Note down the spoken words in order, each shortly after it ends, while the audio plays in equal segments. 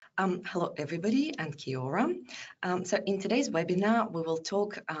Hello, everybody, and kia ora. So in today's webinar, we will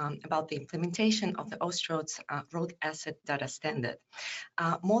talk about the implementation of the Austroads Road Asset Data Standard.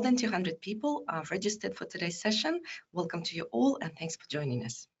 More than 200 people are registered for today's session. Welcome to you all, and thanks for joining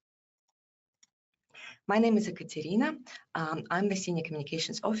us. My name is Ekaterina. I'm the Senior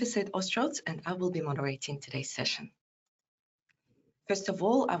Communications Officer at Austroads, and I will be moderating today's session. First of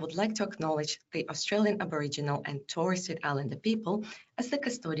all, I would like to acknowledge the Australian Aboriginal and Torres Strait Islander people as the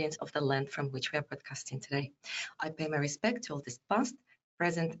custodians of the land from which we are broadcasting today. I pay my respect to all this past,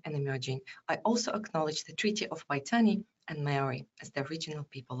 present and emerging. I also acknowledge the Treaty of Waitangi and Maori as the original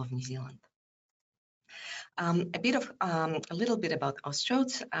people of New Zealand. A little bit about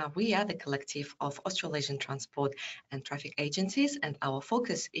Austroads. We are the collective of Australasian transport and traffic agencies, and our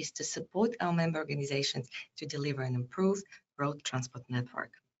focus is to support our member organizations to deliver an improved road transport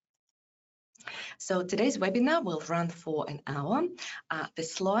network. So today's webinar will run for an hour. The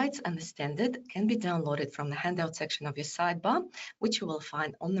slides and the standard can be downloaded from the handout section of your sidebar, which you will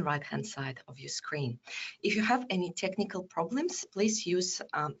find on the right-hand side of your screen. If you have any technical problems, please use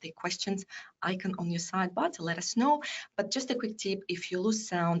the questions icon on your sidebar to let us know. But just a quick tip, if you lose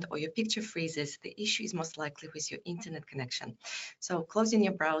sound or your picture freezes, the issue is most likely with your internet connection. So closing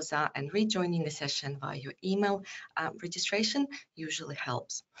your browser and rejoining the session via your email registration usually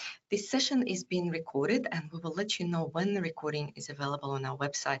helps. This session is being recorded, and we will let you know when the recording is available on our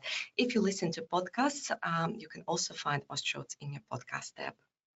website. If you listen to podcasts, you can also find Austroads in your podcast tab.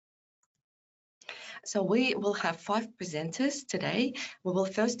 So we will have 5 presenters today. We will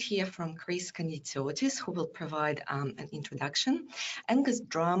first hear from Chris Kondiziotis, who will provide an introduction. Angus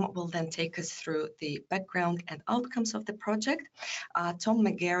Drum will then take us through the background and outcomes of the project. Tom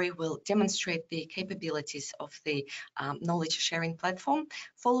McGarry will demonstrate the capabilities of the knowledge sharing platform,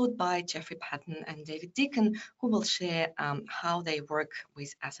 followed by Jeffrey Patton and David Deacon, who will share how they work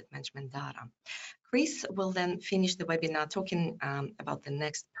with asset management data. Chris will then finish the webinar talking about the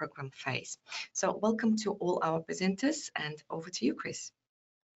next program phase. So welcome to all our presenters, and over to you, Chris.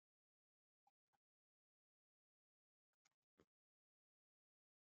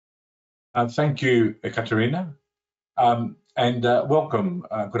 Thank you, Ekaterina, and welcome.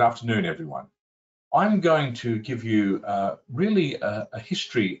 Good afternoon, everyone. I'm going to give you really a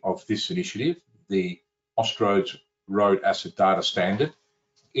history of this initiative, the Austroads Road Asset Data Standard.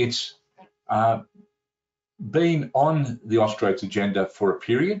 It's been on the Austroads agenda for a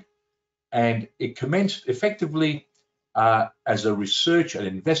period, and it commenced effectively as an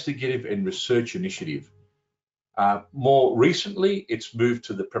investigative and research initiative. More recently, it's moved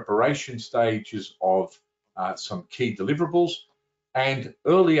to the preparation stages of some key deliverables, and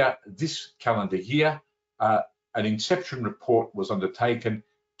earlier this calendar year, an inception report was undertaken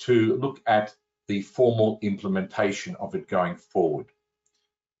to look at the formal implementation of it going forward.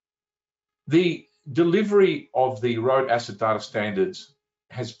 The delivery of the Road Asset Data Standards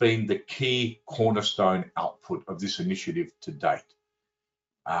has been the key cornerstone output of this initiative to date.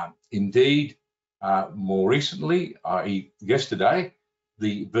 Indeed, more recently, yesterday,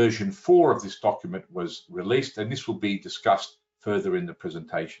 the version 4 of this document was released, and this will be discussed further in the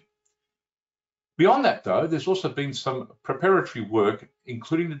presentation. Beyond that, though, there's also been some preparatory work,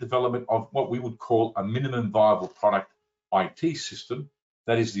 including the development of what we would call a minimum viable product IT system,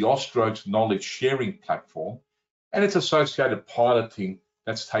 that is the Austroads knowledge sharing platform, and its associated piloting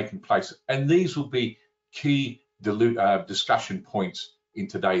that's taken place. And these will be key discussion points in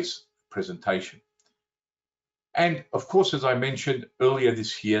today's presentation. And of course, as I mentioned earlier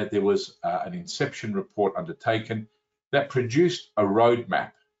this year, there was an inception report undertaken that produced a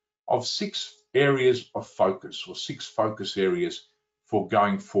roadmap of 6 areas of focus, or 6 focus areas for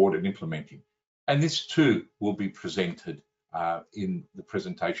going forward and implementing. And this too will be presented in the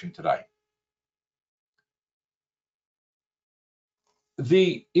presentation today.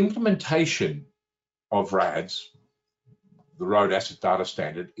 The implementation of RADS, the Road Asset Data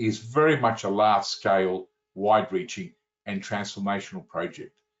Standard, is very much a large-scale, wide-reaching and transformational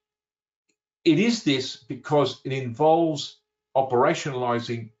project. It is this because it involves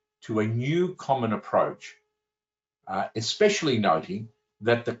operationalizing to a new common approach, especially noting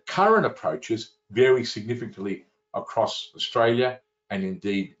that the current approaches vary significantly across Australia and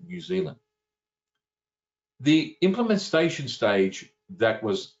indeed New Zealand. The implementation stage that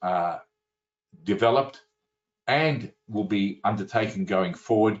was developed and will be undertaken going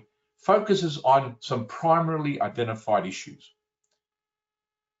forward focuses on some primarily identified issues.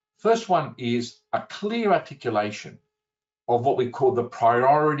 First one is a clear articulation of what we call the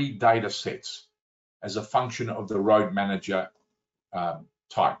priority data sets as a function of the road manager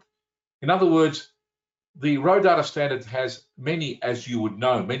type. In other words, The road data standard has many, as you would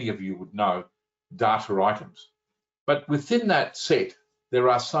know, many of you would know, data items. But within that set, there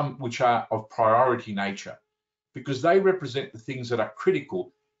are some which are of priority nature because they represent the things that are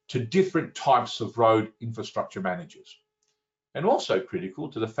critical to different types of road infrastructure managers. And also critical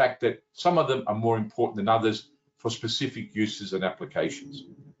to the fact that some of them are more important than others for specific uses and applications.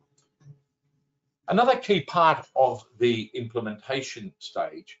 Another key part of the implementation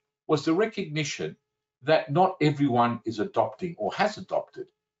stage was the recognition that not everyone is adopting or has adopted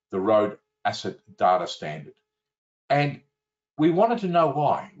the road asset data standard. And we wanted to know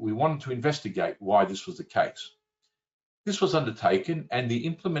why. We wanted to investigate why this was the case. This was undertaken, and the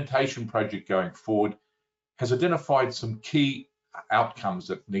implementation project going forward has identified some key outcomes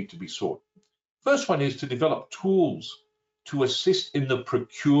that need to be sought. First one is to develop tools to assist in the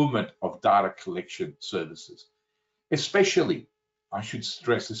procurement of data collection services, especially, I should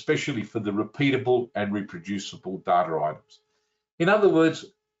stress, especially for the repeatable and reproducible data items. In other words,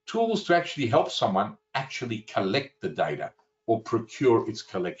 tools to actually help someone actually collect the data or procure its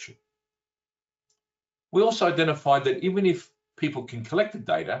collection. We also identified that even if people can collect the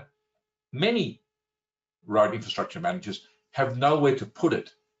data, many road infrastructure managers have nowhere to put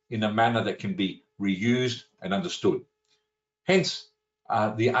it in a manner that can be reused and understood. Hence,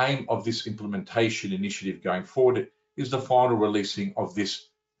 the aim of this implementation initiative going forward is the final releasing of this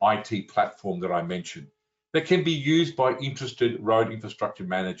IT platform that I mentioned that can be used by interested road infrastructure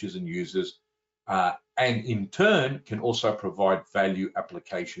managers and users, and in turn can also provide value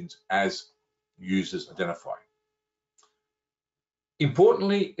applications as users identify.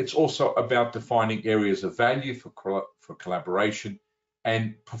 Importantly, it's also about defining areas of value for collaboration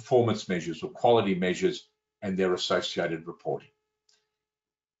and performance measures or quality measures and their associated reporting.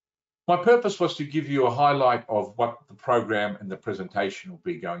 My purpose was to give you a highlight of what the program and the presentation will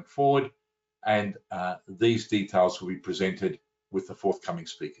be going forward, and these details will be presented with the forthcoming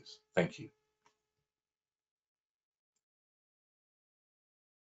speakers. Thank you.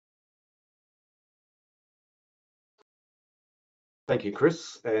 Thank you,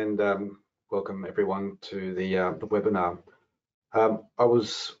 Chris, and welcome everyone to the webinar. I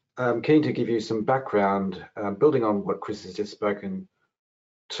was keen to give you some background, building on what Chris has just spoken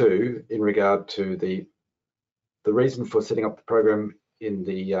to in regard to the reason for setting up the program in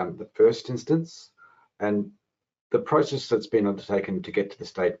the first instance, and the process that's been undertaken to get to the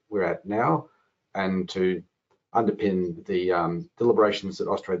state we're at now, and to underpin the deliberations that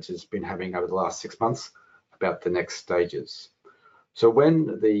Austroads has been having over the last 6 months about the next stages. So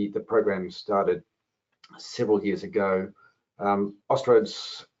when the program started several years ago,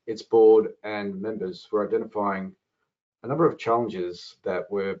 Austroads, its board and members were identifying a number of challenges that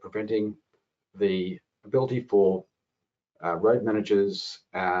were preventing the ability for road managers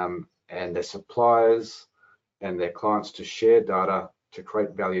and their suppliers and their clients to share data to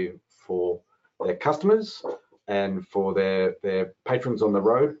create value for their customers and for their patrons on the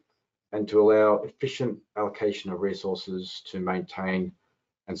road, and to allow efficient allocation of resources to maintain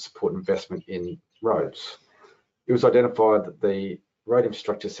and support investment in roads. It was identified that the road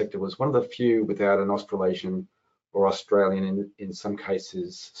infrastructure sector was one of the few without an Australasian or Australian, in some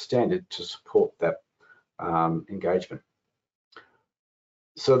cases, standard to support that engagement.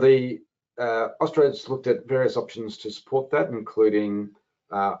 So the Austroads looked at various options to support that, including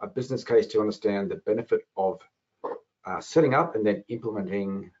a business case to understand the benefit of setting up and then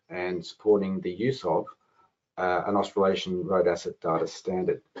implementing and supporting the use of an Australasian road asset data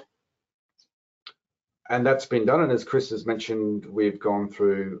standard. And that's been done, and as Chris has mentioned, we've gone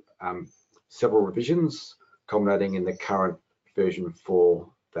through several revisions, culminating in the current version 4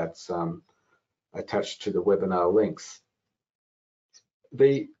 that's attached to the webinar links.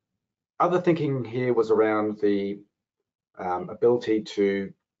 The other thinking here was around the ability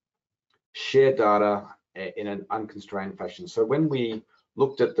to share data in an unconstrained fashion. So when we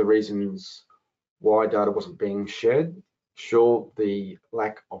looked at the reasons why data wasn't being shared, sure, the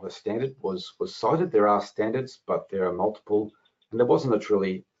lack of a standard was cited. There are standards, but there are multiple, and there wasn't a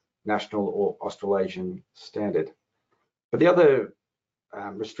truly national or Australasian standard. But the other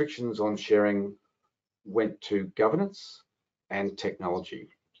restrictions on sharing went to governance and technology.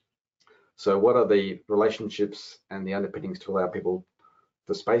 So what are the relationships and the underpinnings to allow people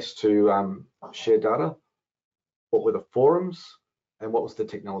the space to share data? What were the forums, and what was the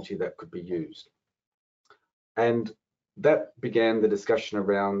technology that could be used? And that began the discussion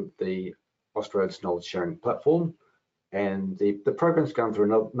around the Austroads knowledge sharing platform, and the program's gone through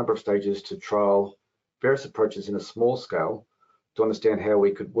a number of stages to trial various approaches in a small scale to understand how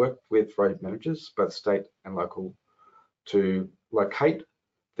we could work with road managers, both state and local, to locate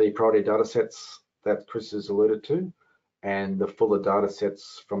the priority data sets that Chris has alluded to, and the fuller data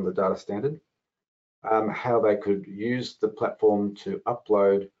sets from the data standard, how they could use the platform to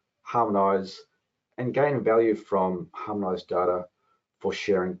upload, harmonize, and gain value from harmonized data for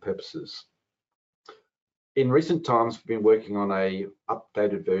sharing purposes. In recent times, we've been working on a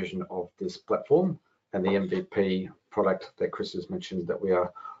updated version of this platform and the MVP product that Chris has mentioned that we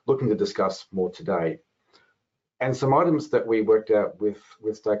are looking to discuss more today. And some items that we worked out with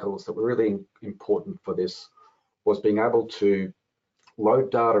stakeholders that were really important for this was being able to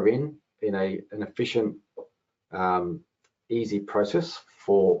load data in an efficient, easy process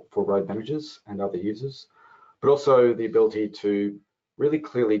for road managers and other users, but also the ability to really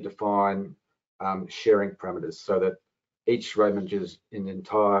clearly define sharing parameters so that each road manager is in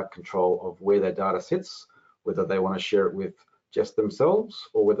entire control of where their data sits, whether they want to share it with just themselves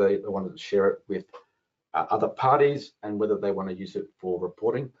or whether they want to share it with other parties, and whether they want to use it for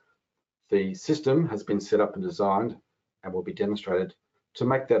reporting. The system has been set up and designed and will be demonstrated to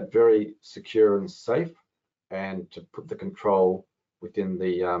make that very secure and safe, and to put the control within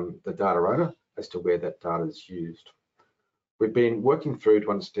the data owner as to where that data is used. We've been working through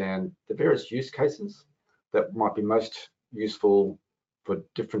to understand the various use cases that might be most useful for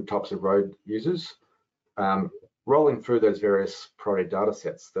different types of road users, rolling through those various priority data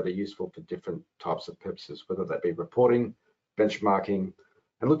sets that are useful for different types of purposes, whether that be reporting, benchmarking,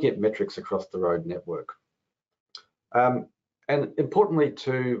 and looking at metrics across the road network. And importantly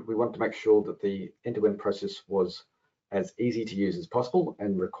too, we want to make sure that the end-to-end process was as easy to use as possible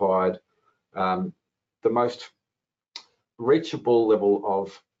and required the most reachable level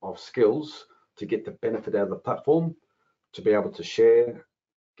of skills to get the benefit out of the platform, to be able to share,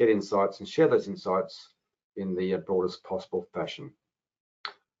 get insights and share those insights in the broadest possible fashion.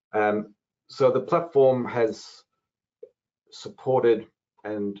 So the platform has supported,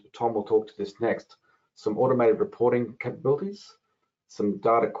 and Tom will talk to this next, some automated reporting capabilities, some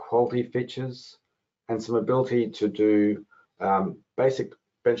data quality features, and some ability to do basic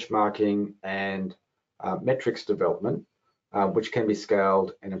benchmarking and metrics development, which can be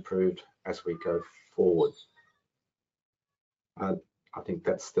scaled and improved as we go forward. I think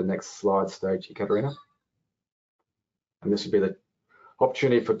that's the next slide stage, Ekaterina. And this would be the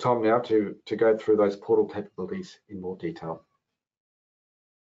opportunity for Tom now to go through those portal capabilities in more detail.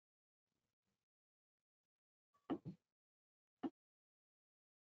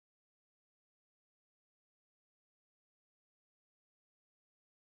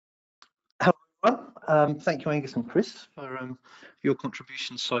 Hello, everyone. Thank you, Angus and Chris, for your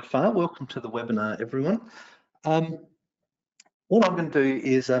contributions so far. Welcome to the webinar, everyone. What I'm going to do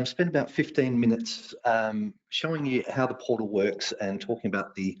is spend about 15 minutes showing you how the portal works and talking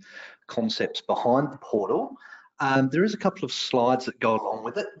about the concepts behind the portal. There is a couple of slides that go along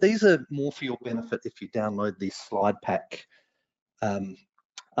with it. These are more for your benefit if you download the slide pack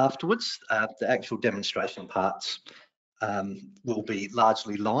afterwards. The actual demonstration parts will be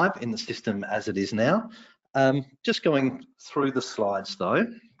largely live in the system as it is now. Just going through the slides though,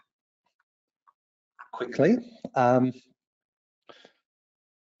 quickly.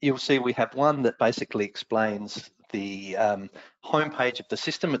 You'll see we have one that basically explains the homepage of the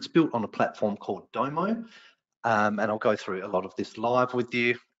system. It's built on a platform called Domo, and I'll go through a lot of this live with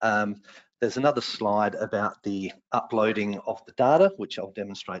you. There's another slide about the uploading of the data, which I'll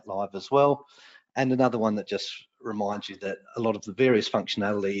demonstrate live as well. And another one that just reminds you that a lot of the various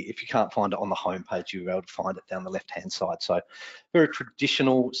functionality, if you can't find it on the homepage, you'll be able to find it down the left-hand side. So very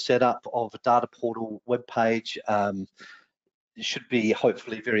traditional setup of a data portal web page. It should be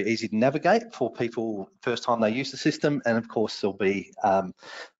hopefully very easy to navigate for people first time they use the system, and of course there'll be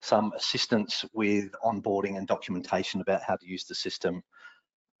some assistance with onboarding and documentation about how to use the system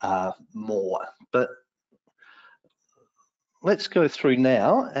more. But let's go through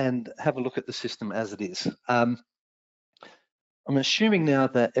now and have a look at the system as it is. I'm assuming now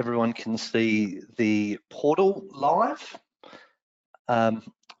that everyone can see the portal live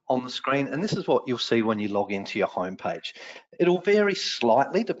on the screen, and this is what you'll see when you log into your homepage. It'll vary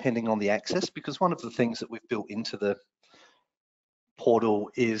slightly depending on the access, because one of the things that we've built into the portal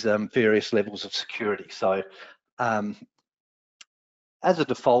is various levels of security. So as a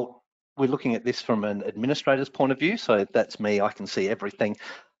default, we're looking at this from an administrator's point of view. So that's me, I can see everything.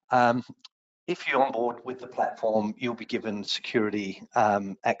 If you're on board with the platform, you'll be given security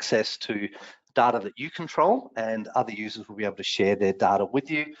access to data that you control, and other users will be able to share their data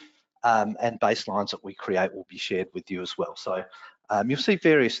with you, and baselines that we create will be shared with you as well. So you'll see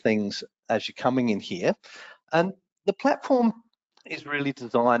various things as you're coming in here. And the platform is really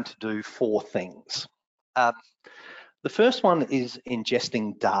designed to do 4 things. The first one is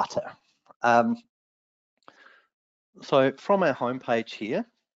ingesting data. So from our homepage here,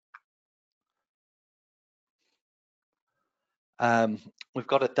 we've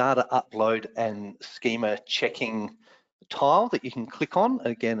got a data upload and schema checking tile that you can click on.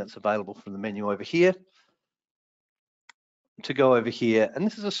 Again, it's available from the menu over here. To go over here, and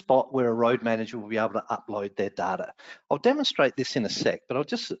this is a spot where a road manager will be able to upload their data. I'll demonstrate this in a sec, but I'll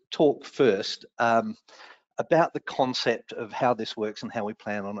just talk first about the concept of how this works and how we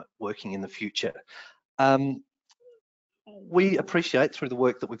plan on it working in the future. We appreciate through the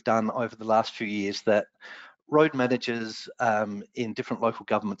work that we've done over the last few years that road managers in different local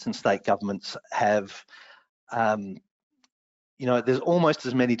governments and state governments have you know, there's almost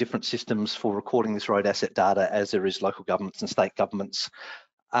as many different systems for recording this road asset data as there is local governments and state governments.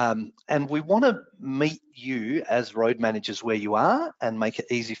 And we want to meet you as road managers where you are and make it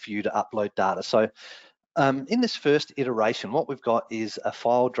easy for you to upload data. So in this first iteration, what we've got is a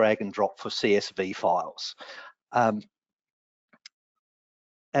file drag and drop for CSV files.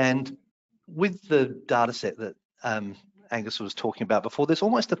 And with the data set that Angus was talking about before, there's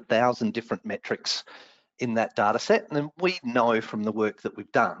almost 1,000 different metrics in that data set. And we know from the work that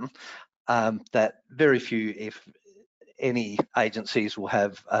we've done that very few, if any, agencies will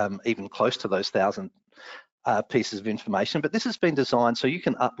have even close to those 1,000 pieces of information. But this has been designed so you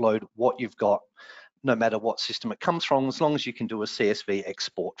can upload what you've got, no matter what system it comes from, as long as you can do a CSV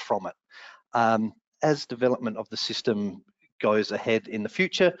export from it. As development of the system goes ahead in the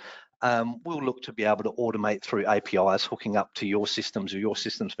future, we'll look to be able to automate through APIs hooking up to your systems, or your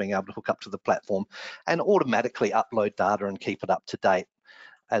systems being able to hook up to the platform and automatically upload data and keep it up to date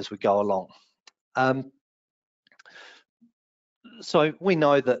as we go along. So we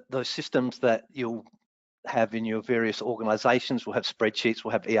know that those systems that you'll have in your various organizations will have spreadsheets,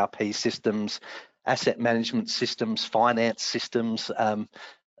 will have ERP systems, asset management systems, finance systems,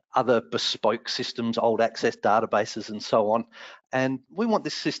 other bespoke systems, old access databases and so on. And we want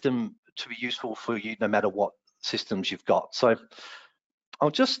this system to be useful for you no matter what systems you've got. So I'll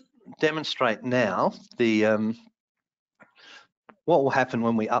just demonstrate now the what will happen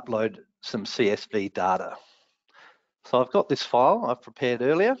when we upload some CSV data. So I've got this file I've prepared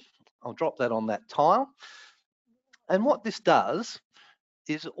earlier. I'll drop that on that tile. And what this does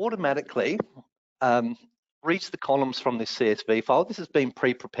is automatically reads the columns from this CSV file. This has been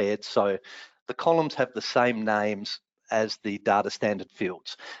pre-prepared, so the columns have the same names as the data standard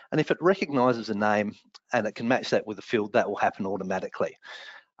fields. And if it recognizes a name and it can match that with a field, that will happen automatically.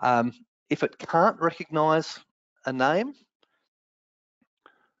 If it can't recognize a name,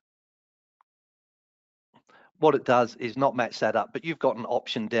 what it does is not match that up, but you've got an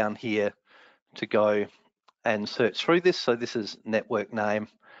option down here to go and search through this. So this is network name.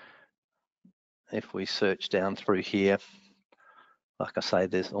 If we search down through here, like I say,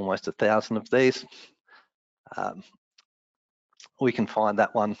 there's almost 1,000 of these. We can find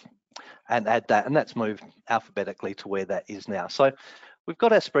that one and add that, and that's moved alphabetically to where that is now. So we've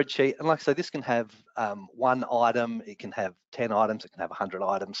got our spreadsheet, and like I say, this can have one item, it can have 10 items, it can have 100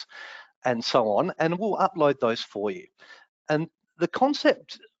 items, and so on, and we'll upload those for you. And the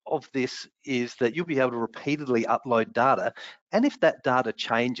concept of this is that you'll be able to repeatedly upload data, and if that data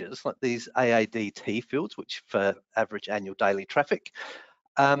changes, like these AADT fields, which for average annual daily traffic,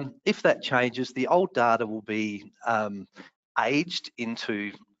 if that changes, the old data will be aged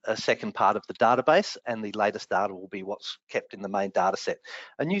into a second part of the database, and the latest data will be what's kept in the main data set.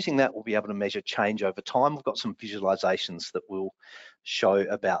 And using that, we'll be able to measure change over time. We've got some visualizations that will show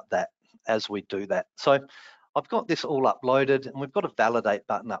about that as we do that. So I've got this all uploaded, and we've got a validate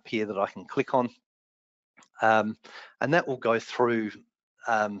button up here that I can click on, and that will go through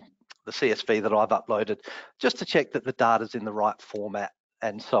the CSV that I've uploaded just to check that the data's in the right format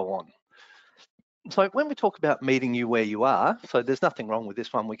and so on. So when we talk about meeting you where you are, so there's nothing wrong with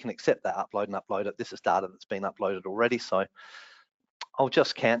this one. We can accept that upload and upload it. This is data that's been uploaded already, so I'll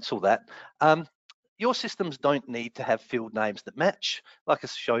just cancel that. Your systems don't need to have field names that match, like I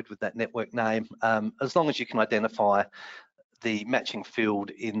showed with that network name. As long as you can identify the matching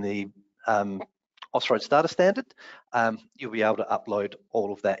field in the Austroads data standard, you'll be able to upload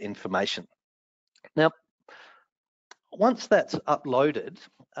all of that information. Now, once that's uploaded,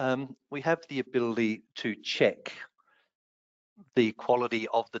 we have the ability to check the quality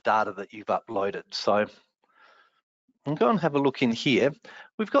of the data that you've uploaded. So I'll go and have a look in here.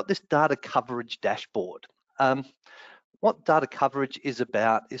 We've got this data coverage dashboard. What data coverage is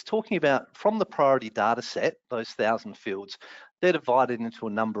about is talking about from the priority data set, those 1,000 fields, they're divided into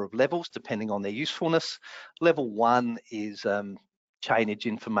a number of levels depending on their usefulness. Level 1 is chainage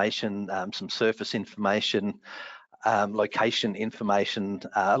information, some surface information, location information,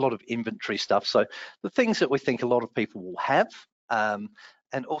 a lot of inventory stuff. So the things that we think a lot of people will have,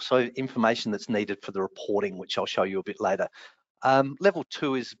 and also information that's needed for the reporting, which I'll show you a bit later. Level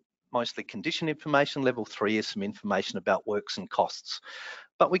 2 is mostly condition information. Level 3 is some information about works and costs.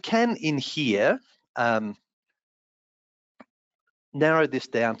 But we can, in here, narrow this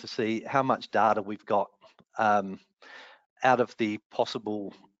down to see how much data we've got out of the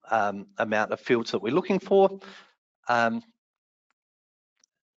possible amount of fields that we're looking for. And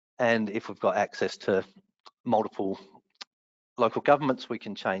if we've got access to multiple local governments, we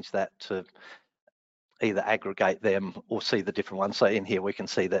can change that to either aggregate them or see the different ones. So in here, we can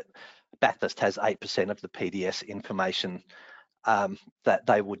see that Bathurst has 8% of the PDS information that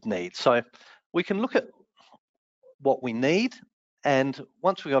they would need. So we can look at what we need, and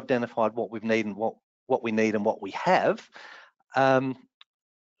once we've identified what we need and what we need and what we have,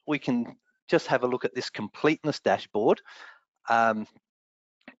 we can just have a look at this completeness dashboard,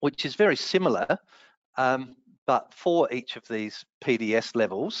 which is very similar, but for each of these PDS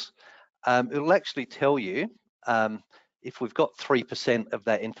levels, it'll actually tell you if we've got 3% of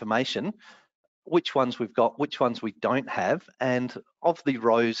that information, which ones we've got, which ones we don't have, and of the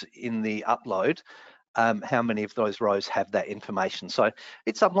rows in the upload, how many of those rows have that information. So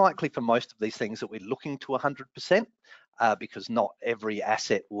it's unlikely for most of these things that we're looking to 100%, because not every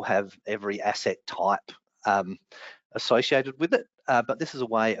asset will have every asset type associated with it. But this is a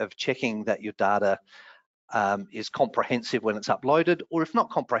way of checking that your data is comprehensive when it's uploaded, or if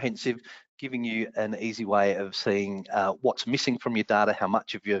not comprehensive, giving you an easy way of seeing what's missing from your data, how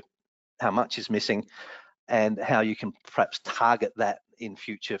much is missing, and how you can perhaps target that in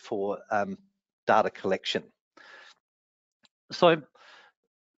future for data collection. So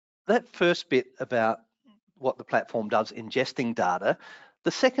that first bit about what the platform does, ingesting data. The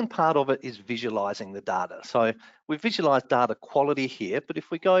second part of it is visualizing the data. So we've visualized data quality here, but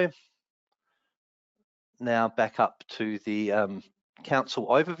if we go now back up to the council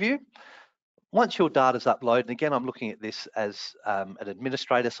overview, once your data's uploaded, and again, I'm looking at this as an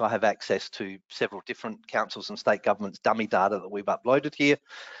administrator, so I have access to several different councils and state governments' dummy data that we've uploaded here.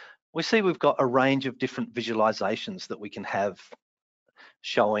 We see we've got a range of different visualizations that we can have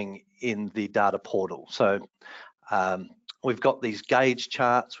showing in the data portal. So we've got these gauge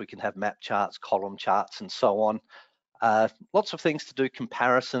charts, we can have map charts, column charts, and so on. Lots of things to do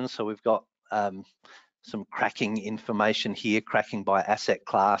comparisons. So we've got some cracking information here, cracking by asset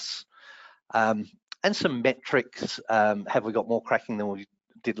class, and some metrics. Have we got more cracking than we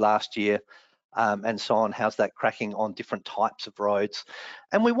did last year? And so on. How's that cracking on different types of roads?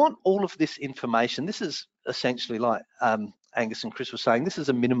 And we want all of this information. This is essentially, like Angus and Chris were saying, this is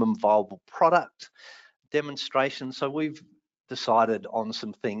a minimum viable product demonstration. So we've decided on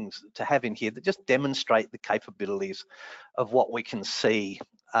some things to have in here that just demonstrate the capabilities of what we can see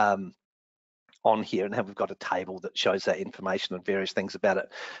on here, and we've got a table that shows that information and various things about it.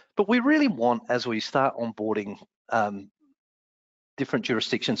 But we really want, as we start onboarding different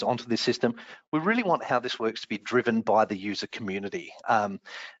jurisdictions onto this system, we really want how this works to be driven by the user community.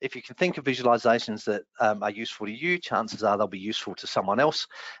 If you can think of visualizations that are useful to you, chances are they'll be useful to someone else.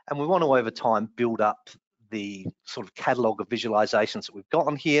 And we want to, over time, build up the sort of catalog of visualizations that we've got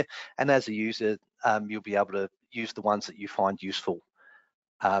on here. And as a user, you'll be able to use the ones that you find useful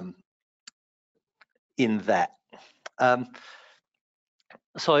in that.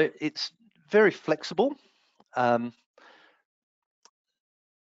 So it's very flexible.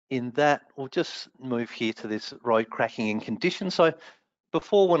 In that, we'll just move here to this road cracking and condition. So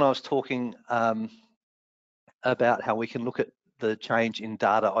before, when I was talking about how we can look at the change in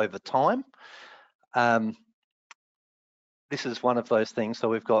data over time, this is one of those things. So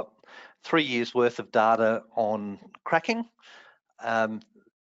we've got 3 years worth of data on cracking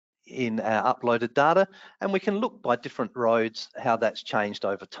in our uploaded data, and we can look by different roads how that's changed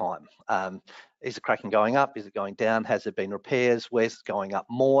over time. Is the cracking going up? Is it going down? Has there been repairs? Where's it going up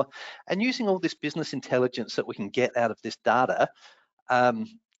more? And using all this business intelligence that we can get out of this data,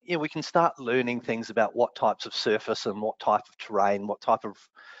 we can start learning things about what types of surface and what type of terrain, what type of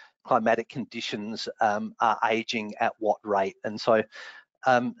climatic conditions are aging at what rate. And so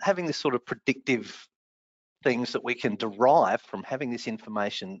having this sort of predictive things that we can derive from having this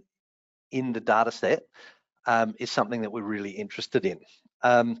information in the data set is something that we're really interested in.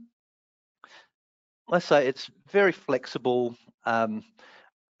 Let's say it's very flexible, and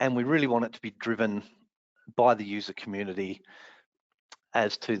we really want it to be driven by the user community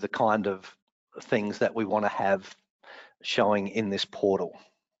as to the kind of things that we want to have showing in this portal.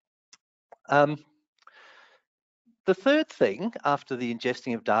 The third thing after the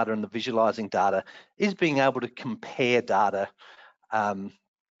ingesting of data and the visualizing data is being able to compare data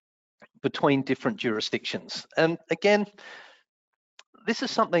between different jurisdictions. And again, this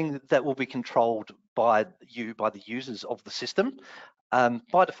is something that will be controlled by the users of the system.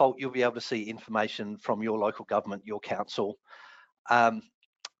 By default, you'll be able to see information from your local government, your council.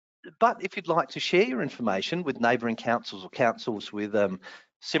 But if you'd like to share your information with neighbouring councils or councils with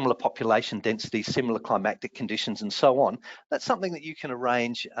similar population density, similar climatic conditions and so on, that's something that you can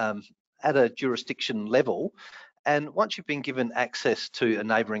arrange at a jurisdiction level. And once you've been given access to a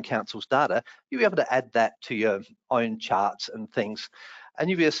neighbouring council's data, you'll be able to add that to your own charts and things. And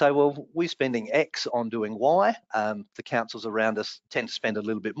you'll be able to say, well, we're spending X on doing Y. The councils around us tend to spend a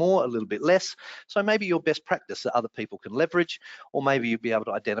little bit more, a little bit less. So maybe your best practice that other people can leverage, or maybe you'll be able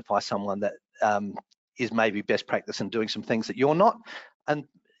to identify someone that is maybe best practice in doing some things that you're not, and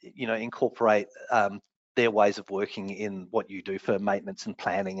incorporate their ways of working in what you do for maintenance and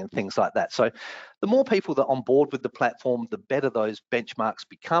planning and things like that. So the more people that are on board with the platform, the better those benchmarks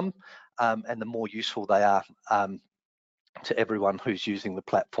become, and the more useful they are to everyone who's using the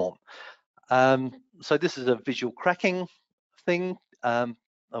platform. So this is a visual cracking thing, a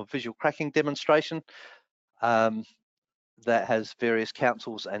visual cracking demonstration that has various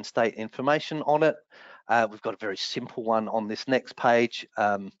councils and state information on it. We've got a very simple one on this next page.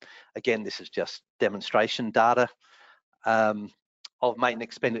 Again, this is just demonstration data of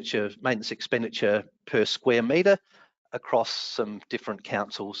maintenance expenditure per square metre across some different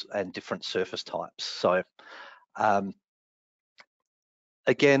councils and different surface types. So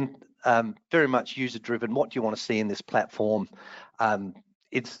again, very much user driven. What do you want to see in this platform?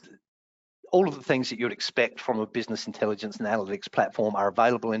 It's all of the things that you'd expect from a business intelligence and analytics platform are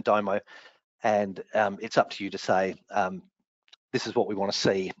available in Domo, and it's up to you to say, this is what we want to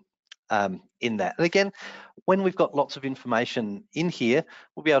see in that. And again, when we've got lots of information in here,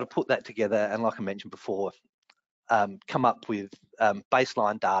 we'll be able to put that together and, like I mentioned before, come up with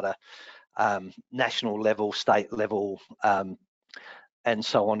baseline data, national level, state level, and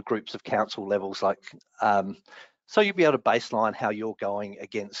so on, groups of council levels. So you'll be able to baseline how you're going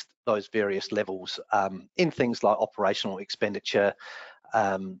against those various levels in things like operational expenditure,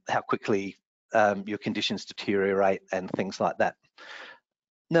 how quickly your conditions deteriorate and things like that.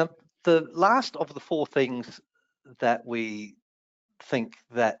 Now, the last of the four things that we think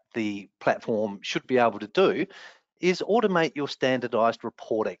that the platform should be able to do is automate your standardized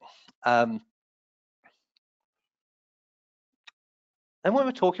reporting. And when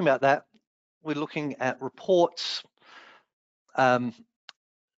we're talking about that, we're looking at reports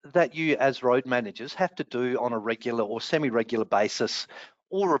that you as road managers have to do on a regular or semi-regular basis,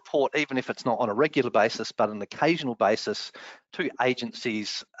 or report, even if it's not on a regular basis, but an occasional basis, to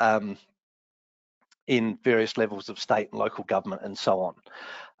agencies in various levels of state and local government and so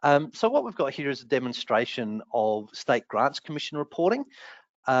on. So what we've got here is a demonstration of State Grants Commission reporting.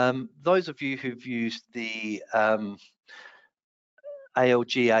 Those of you who've used the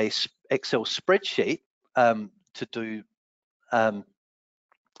ALGA Excel spreadsheet to do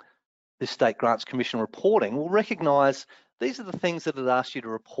this State Grants Commission reporting will recognise these are the things that it asks you to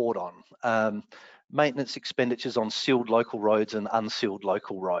report on. Maintenance expenditures on sealed local roads and unsealed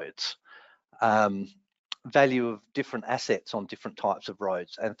local roads. Value of different assets on different types of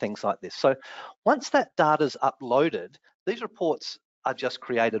roads and things like this. So once that data's uploaded, these reports are just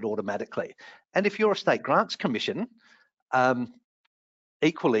created automatically. And if you're a State Grants Commission,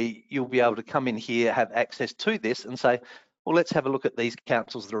 equally, you'll be able to come in here, have access to this and say, well, let's have a look at these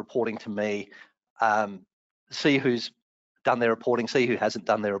councils that are reporting to me, see who's done their reporting, see who hasn't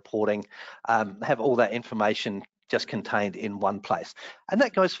done their reporting, have all that information just contained in one place. And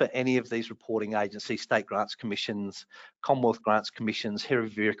that goes for any of these reporting agencies, State Grants Commissions, Commonwealth Grants Commissions, heavy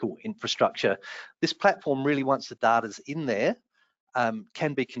vehicle infrastructure. This platform really, once the data's in there,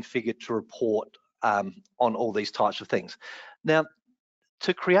 can be configured to report on all these types of things. Now,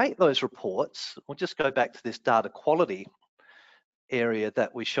 to create those reports, we'll just go back to this data quality area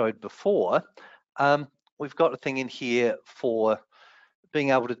that we showed before. We've got a thing in here for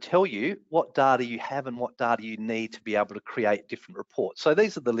being able to tell you what data you have and what data you need to be able to create different reports. So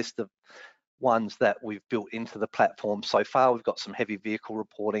these are the list of ones that we've built into the platform so far. We've got some heavy vehicle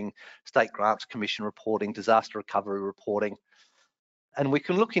reporting, State Grants Commission reporting, disaster recovery reporting. And we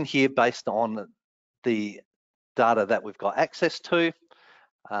can look in here based on the data that we've got access to.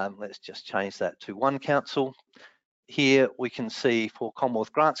 Let's just change that to one council. Here we can see for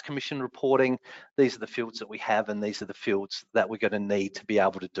Commonwealth Grants Commission reporting, these are the fields that we have and these are the fields that we're going to need to be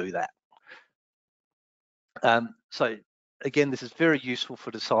able to do that. So again, this is very useful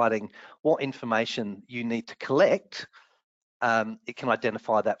for deciding what information you need to collect. It can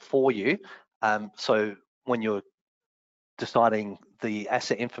identify that for you. So when you're deciding the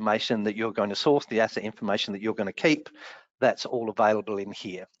asset information that you're going to source, the asset information that you're going to keep, that's all available in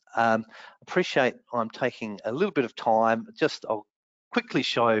here. Appreciate I'm taking a little bit of time. I'll quickly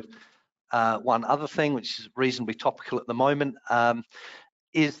show one other thing, which is reasonably topical at the moment,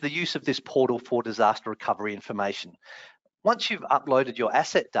 is the use of this portal for disaster recovery information. Once you've uploaded your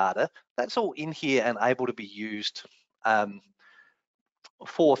asset data, that's all in here and able to be used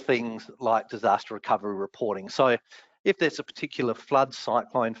for things like disaster recovery reporting. So if there's a particular flood,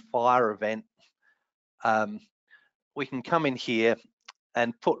 cyclone, fire event, we can come in here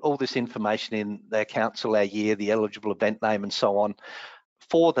and put all this information in, their council, our year, the eligible event name and so on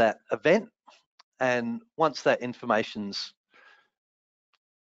for that event. And once that information's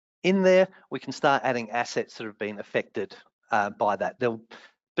in there, we can start adding assets that have been affected by that. There'll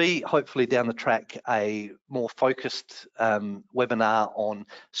be hopefully down the track a more focused webinar on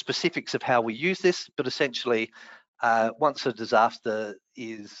specifics of how we use this, but essentially once a disaster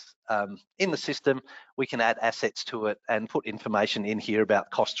is in the system, we can add assets to it and put information in here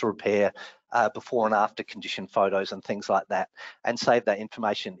about cost to repair, before and after condition photos and things like that, and save that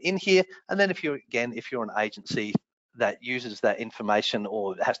information in here. And then if you're an agency that uses that information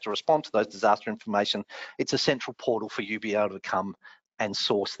or has to respond to those disaster information, it's a central portal for you to be able to come and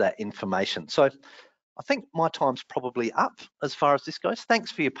source that information. So I think my time's probably up as far as this goes.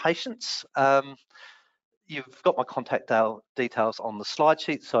 Thanks for your patience. You've got my contact details on the slide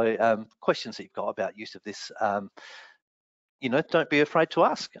sheet, so questions that you've got about use of this, don't be afraid to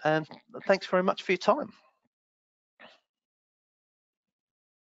ask. And thanks very much for your time.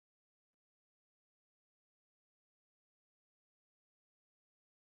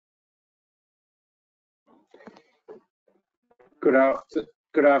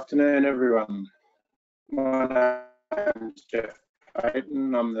 Good afternoon, everyone. My name is Jeff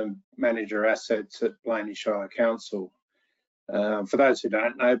Payton. I'm the Manager Assets at Blaney Shire Council. For those who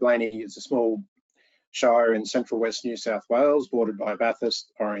don't know, Blaney is a small shire in central west New South Wales, bordered by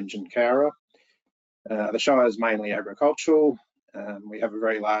Bathurst, Orange and Cowra. The shire is mainly agricultural. We have a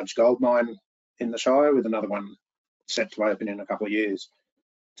very large gold mine in the shire, with another one set to open in a couple of years.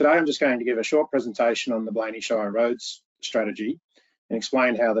 Today I'm just going to give a short presentation on the Blaney Shire Roads strategy and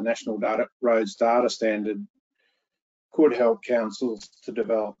explain how the National Roads Data Standard could help councils to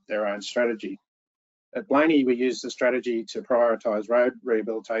develop their own strategy. At Blaney, we use the strategy to prioritise road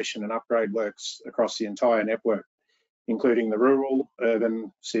rehabilitation and upgrade works across the entire network, including the rural,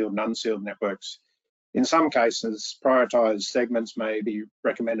 urban, sealed and unsealed networks. In some cases, prioritised segments may be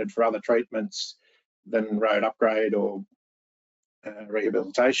recommended for other treatments than road upgrade or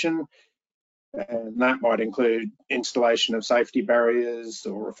rehabilitation. And that might include installation of safety barriers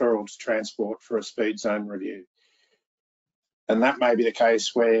or referral to transport for a speed zone review. And that may be the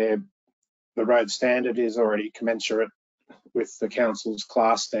case where the road standard is already commensurate with the council's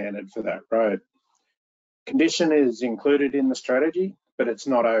class standard for that road. Condition is included in the strategy, but it's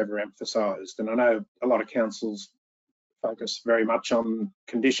not overemphasised. And I know a lot of councils focus very much on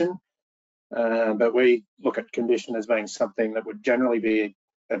condition, but we look at condition as being something that would generally be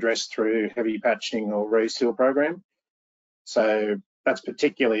addressed through heavy patching or reseal program. So that's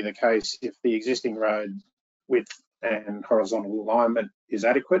particularly the case if the existing road width and horizontal alignment is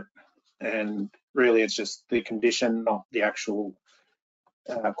adequate, and really it's just the condition, not the actual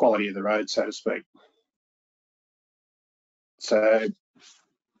quality of the road, so to speak. So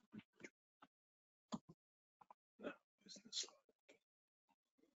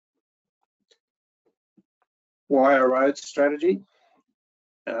why a road strategy?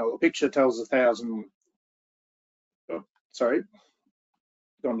 The picture tells 1,000, sorry,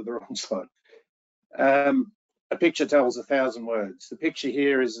 gone to the wrong slide. A picture tells 1,000 words. The picture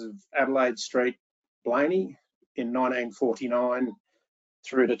here is of Adelaide Street, Blaney in 1949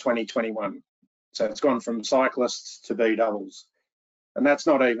 through to 2021. So it's gone from cyclists to B-doubles. And that's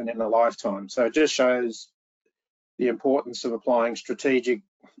not even in a lifetime. So it just shows the importance of applying strategic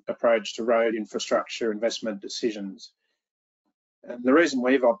approach to road infrastructure investment decisions. And the reason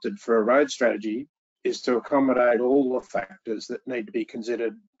we've opted for a road strategy is to accommodate all the factors that need to be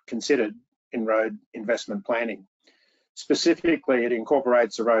considered in road investment planning. Specifically, it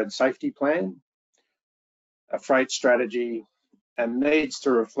incorporates a road safety plan, a freight strategy, and needs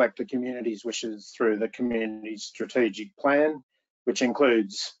to reflect the community's wishes through the community's strategic plan, which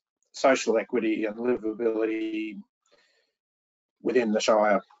includes social equity and livability within the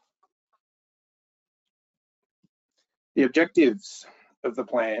Shire. The objectives of the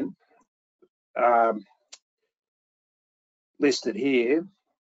plan listed here,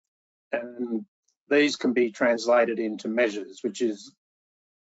 and these can be translated into measures, which is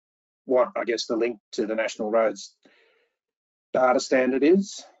what I guess the link to the National Roads Data Standard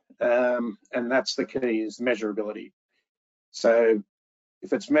is, and that's the key, is measurability. So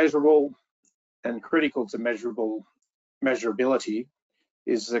if it's measurable, and critical to measurability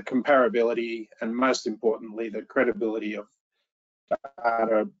is the comparability and, most importantly, the credibility of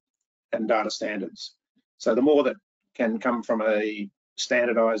data and data standards. So the more that can come from a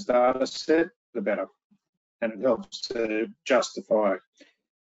standardized data set, the better, and it helps to justify.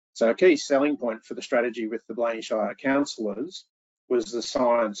 So a key selling point for the strategy with the Blaney Shire councillors was the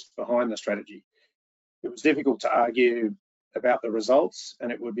science behind the strategy. It was difficult to argue about the results,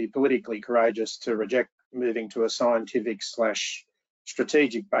 and it would be politically courageous to reject moving to a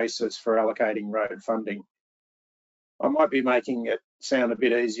scientific/strategic basis for allocating road funding. I might be making it sound a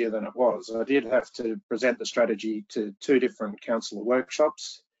bit easier than it was. I did have to present the strategy to 2 different councillor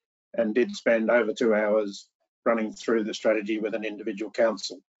workshops and did spend over 2 hours running through the strategy with an individual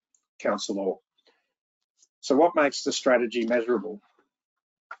councillor. So what makes the strategy measurable?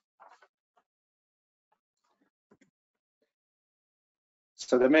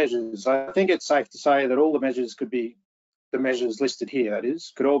 So the measures, I think it's safe to say that all the measures could be, the measures listed here, that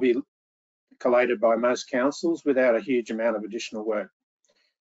is, could all be collated by most councils without a huge amount of additional work.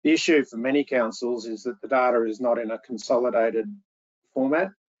 The issue for many councils is that the data is not in a consolidated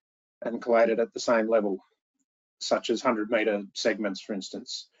format and collated at the same level, such as 100-metre segments, for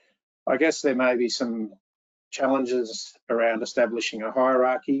instance. I guess there may be some challenges around establishing a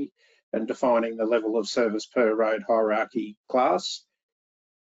hierarchy and defining the level of service per road hierarchy class.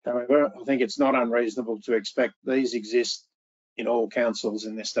 However, I think it's not unreasonable to expect these exist in all councils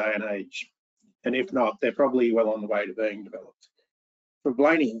in this day and age. And if not, they're probably well on the way to being developed. For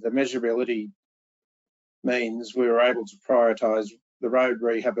Blaney, the measurability means we were able to prioritise the road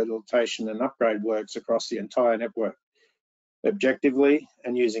rehabilitation and upgrade works across the entire network, objectively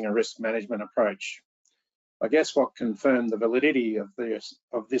and using a risk management approach. I guess what confirmed the validity of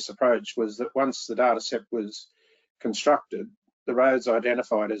this approach was that once the data set was constructed, the roads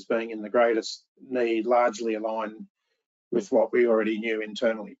identified as being in the greatest need largely align with what we already knew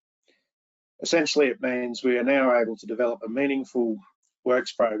internally. Essentially, it means we are now able to develop a meaningful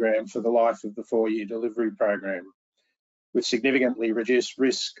works program for the life of the 4-year delivery program, with significantly reduced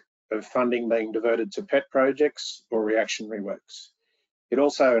risk of funding being diverted to pet projects or reactionary works. It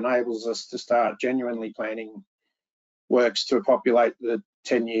also enables us to start genuinely planning works to populate the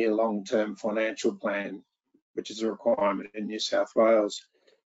 10-year long-term financial plan, which is a requirement in New South Wales.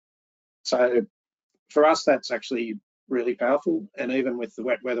 So for us, that's actually really powerful. And even with the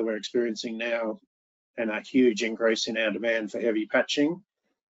wet weather we're experiencing now and a huge increase in our demand for heavy patching,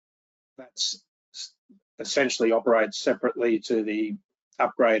 that's essentially operates separately to the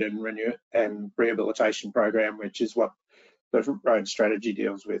upgrade and renew and rehabilitation program, which is what the road strategy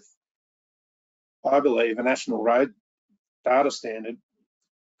deals with. I believe a national road data standard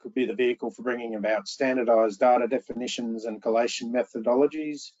could be the vehicle for bringing about standardised data definitions and collation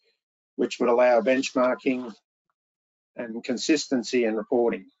methodologies, which would allow benchmarking and consistency in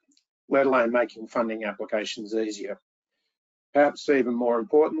reporting, let alone making funding applications easier. Perhaps even more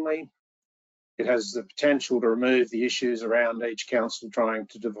importantly, it has the potential to remove the issues around each council trying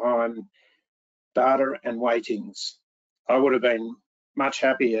to define data and weightings. I would have been much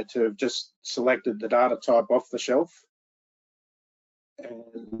happier to have just selected the data type off the shelf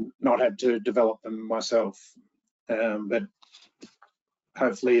and not had to develop them myself. But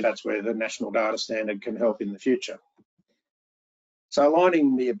hopefully that's where the National Data Standard can help in the future. So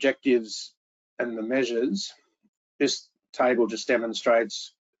aligning the objectives and the measures, this table just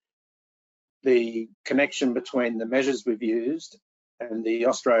demonstrates the connection between the measures we've used and the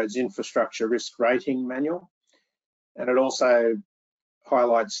Austroads Infrastructure Risk Rating Manual. And it also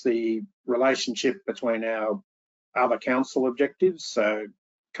highlights the relationship between our other council objectives, so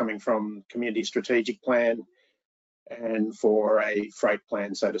coming from Community Strategic Plan and for a freight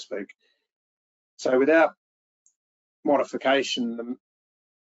plan, so to speak. So without modification,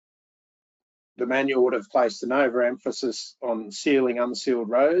 the manual would have placed an overemphasis on sealing unsealed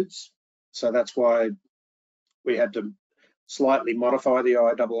roads. So that's why we had to slightly modify the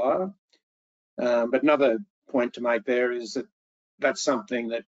IRR. But another point to make there is that that's something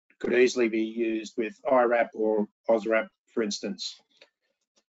that could easily be used with IRAP or OSRAP, for instance.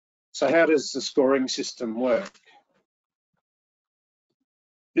 So how does the scoring system work?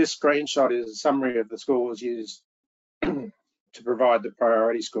 This screenshot is a summary of the scores used to provide the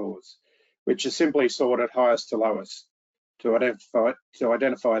priority scores, which are simply sorted highest to lowest to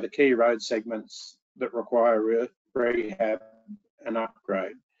identify the key road segments that require rehab an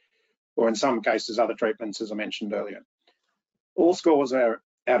upgrade, or in some cases other treatments, as I mentioned earlier. All scores are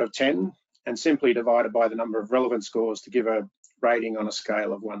out of 10 and simply divided by the number of relevant scores to give a rating on a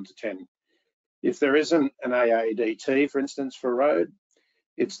scale of 1 to 10. If there isn't an AADT, for instance, for a road,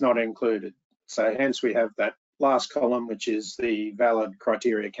 it's not included. So hence we have that last column, which is the valid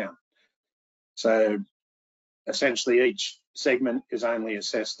criteria count. So essentially each segment is only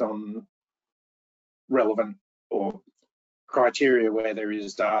assessed on relevant or criteria where there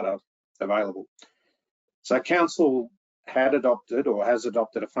is data available. So council had adopted or has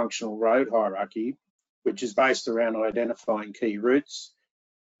adopted a functional road hierarchy, which is based around identifying key routes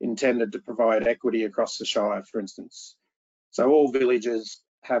intended to provide equity across the Shire, for instance. So all villages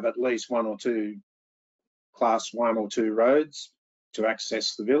have at least 1 or 2 class 1 or 2 roads to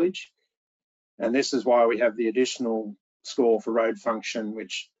access the village. And this is why we have the additional score for road function,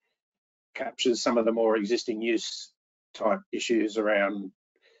 which captures some of the more existing use type issues around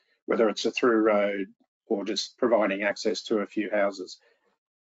whether it's a through road or just providing access to a few houses.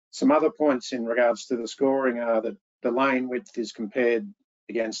 Some other points in regards to the scoring are that the lane width is compared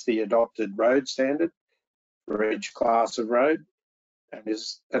against the adopted road standard for each class of road and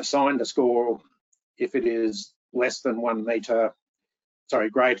is assigned a score if it is less than 1 metre, sorry,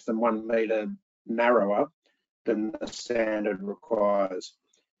 greater than 1 metre narrower than the standard requires.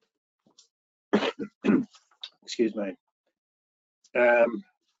 Excuse me.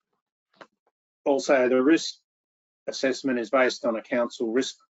 Also, the risk assessment is based on a council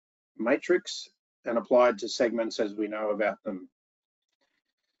risk matrix and applied to segments as we know about them.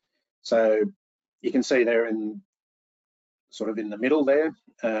 So you can see there in sort of in the middle there,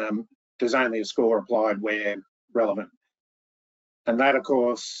 there's only a score applied where relevant. And that, of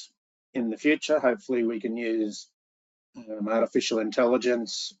course, in the future, hopefully we can use artificial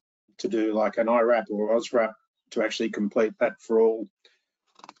intelligence to do like an IRAP or OSRAP to actually complete that for all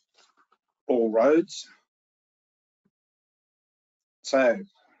roads. So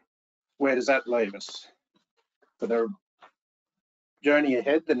where does that leave us? For the journey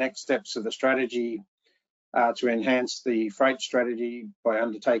ahead, the next steps of the strategy are to enhance the freight strategy by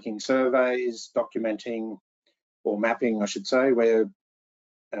undertaking surveys, documenting or mapping, I should say, where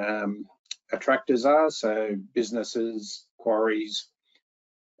attractors are, so businesses, quarries,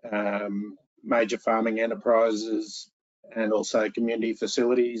 major farming enterprises, and also community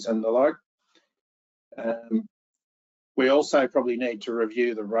facilities and the like. We also probably need to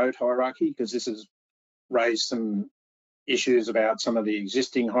review the road hierarchy because this has raised some issues about some of the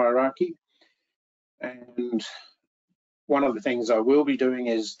existing hierarchy. And one of the things I will be doing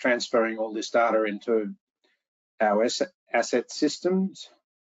is transferring all this data into our asset systems.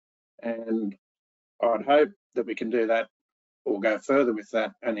 And I'd hope that we can do that or go further with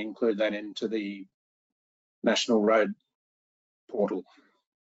that and include that into the National Road Portal.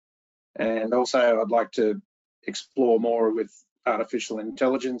 And also I'd like to explore more with artificial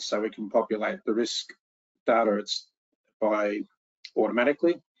intelligence so we can populate the risk data by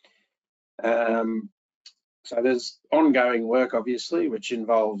automatically. So there's ongoing work, obviously, which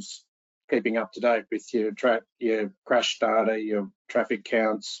involves keeping up to date with your crash data, your traffic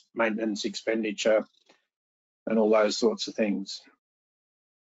counts, maintenance expenditure, and all those sorts of things.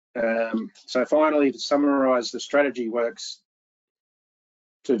 So finally, to summarise, the strategy works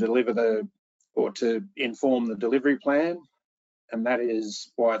to deliver or to inform the delivery plan, and that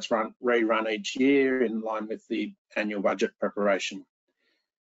is why it's rerun each year in line with the annual budget preparation.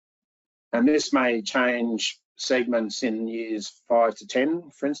 And this may change segments in years 5 to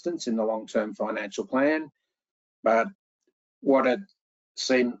 10, for instance, in the long-term financial plan. But what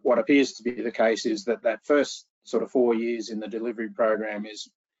appears to be the case is that that first sort of 4 years in the delivery program is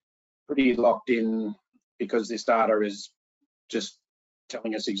pretty locked in because this data is just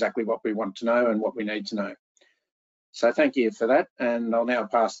telling us exactly what we want to know and what we need to know. So thank you for that. And I'll now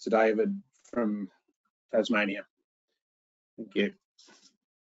pass to David from Tasmania. Thank you.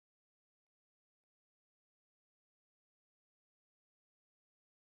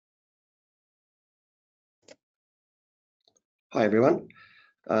 Hi everyone.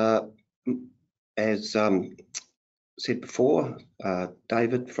 As said before,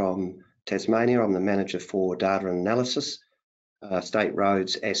 David from Tasmania. I'm the manager for data and analysis, State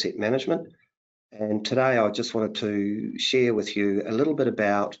Roads Asset Management. And today I just wanted to share with you a little bit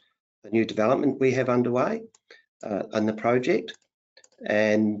about the new development we have underway in the project,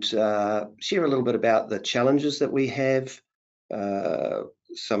 and share a little bit about the challenges that we have,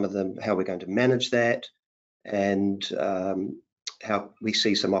 some of them, how we're going to manage that, and how we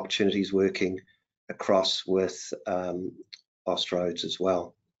see some opportunities working across with Austroads as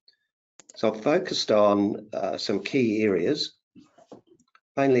well. So I've focused on some key areas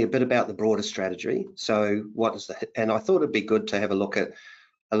mainly a bit about the broader strategy. So what is and I thought it'd be good to have a look at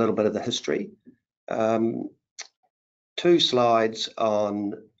a little bit of the history. 2 slides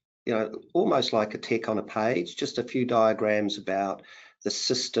on, almost like a tick on a page, just a few diagrams about the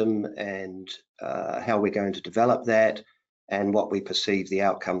system and how we're going to develop that and what we perceive the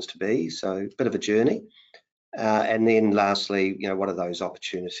outcomes to be. So a bit of a journey. And then lastly, what are those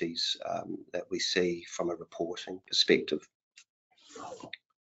opportunities that we see from a reporting perspective?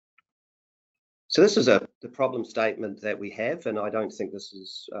 So this is the problem statement that we have, and I don't think this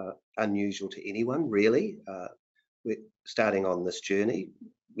is unusual to anyone, really. We're starting on this journey.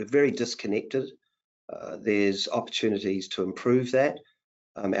 We're very disconnected. There's opportunities to improve that.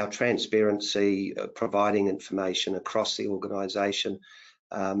 Our transparency, providing information across the organisation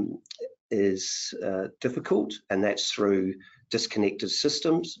is difficult, and that's through disconnected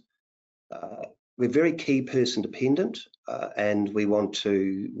systems. We're very key person dependent, and we want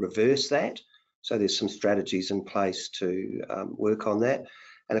to reverse that. So there's some strategies in place to work on that.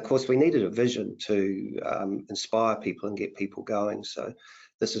 And of course, we needed a vision to inspire people and get people going. So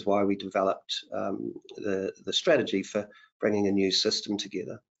this is why we developed the strategy for bringing a new system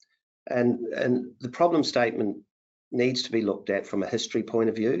together. And the problem statement needs to be looked at from a history point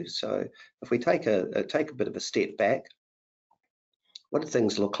of view. So if we take a bit of a step back, what do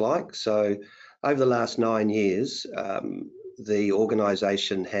things look like? So over the last 9 years, the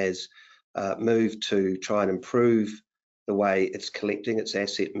organisation has moved to try and improve the way it's collecting its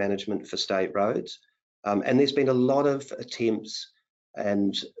asset management for state roads. And there's been a lot of attempts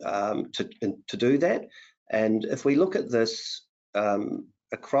and to do that. And if we look at this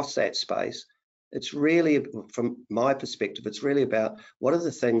across that space, it's really, from my perspective, it's really about what are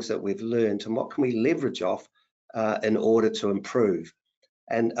the things that we've learned and what can we leverage off in order to improve.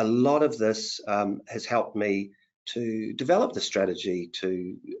 And a lot of this has helped me to develop the strategy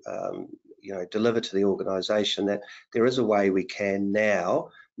to deliver to the organisation that there is a way we can now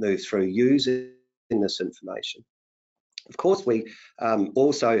move through using this information. Of course, we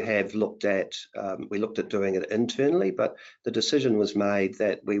also have looked at doing it internally, but the decision was made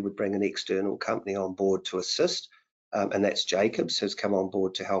that we would bring an external company on board to assist, and that's Jacobs has come on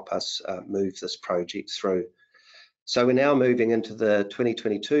board to help us move this project through. So we're now moving into the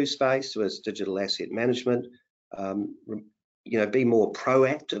 2022 space with digital asset management, be more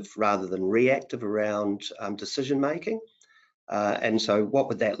proactive rather than reactive around decision making. And so what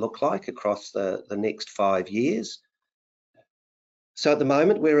would that look like across the next 5 years? So at the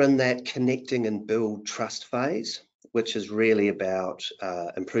moment, we're in that connecting and build trust phase, which is really about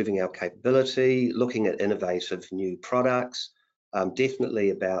improving our capability, looking at innovative new products,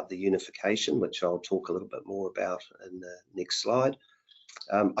 definitely about the unification, which I'll talk a little bit more about in the next slide.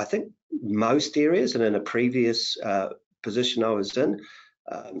 I think most areas, and in a previous position I was in,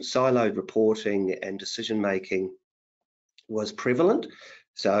 siloed reporting and decision making was prevalent.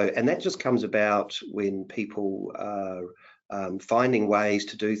 So, and that just comes about when people are finding ways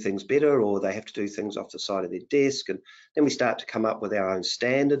to do things better, or they have to do things off the side of their desk, and then we start to come up with our own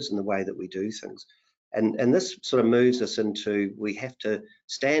standards and the way that we do things. And this sort of moves us into, we have to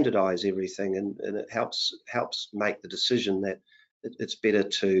standardize everything, and it helps make the decision that it's better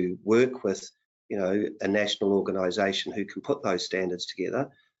to work with a national organisation who can put those standards together,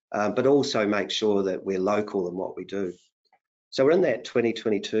 but also make sure that we're local in what we do. So we're in that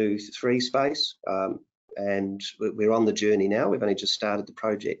 2022-3 space, and we're on the journey now. We've only just started the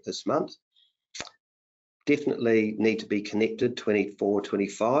project this month. Definitely need to be connected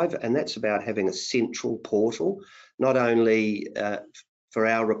 24-25, and that's about having a central portal, not only for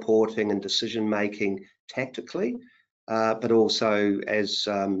our reporting and decision making tactically, but also as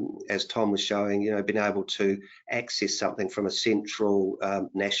Tom was showing, being able to access something from a central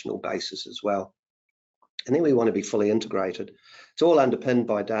national basis as well. And then we want to be fully integrated. It's all underpinned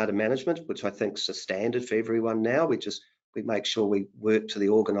by data management, which I think is a standard for everyone now. We make sure we work to the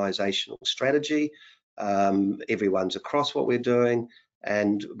organisational strategy. Everyone's across what we're doing,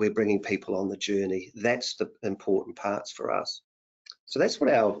 and we're bringing people on the journey. That's the important parts for us. So that's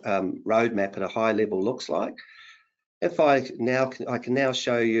what our roadmap at a high level looks like. If I can now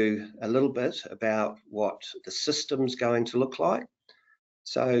show you a little bit about what the system's going to look like.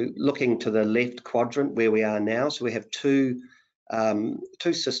 So looking to the left quadrant where we are now, so we have two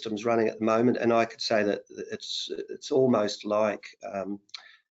systems running at the moment, and I could say that it's almost like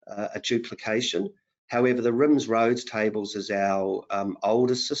a duplication. However, the RIMS roads tables is our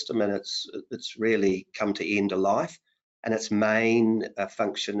oldest system, and it's really come to end of life, and its main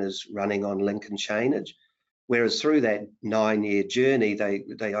function is running on link and chainage. Whereas through that 9-year journey,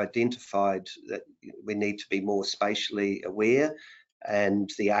 they identified that we need to be more spatially aware and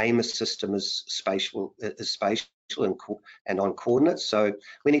the AMOS system is spatial and on coordinates. So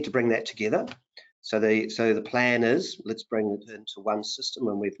we need to bring that together. So the plan is, let's bring it into one system,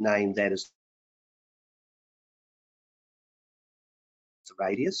 and we've named that as the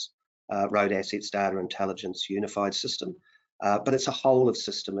RADIUS, Road Assets Data Intelligence Unified System. But it's a whole of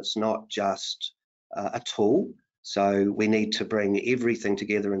system. It's not just a tool. So we need to bring everything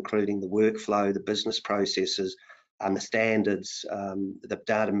together, including the workflow, the business processes, and the standards, the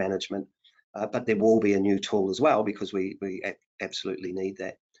data management. But there will be a new tool as well, because we absolutely need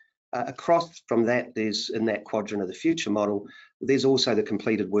that. Across from that, there's in that quadrant of the future model, there's also the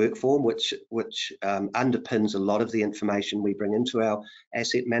completed work form, which underpins a lot of the information we bring into our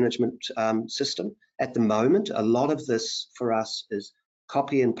asset management system. At the moment, a lot of this for us is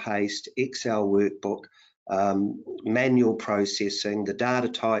copy and paste, Excel workbook, manual processing. The data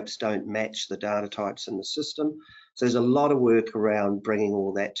types don't match the data types in the system. So there's a lot of work around bringing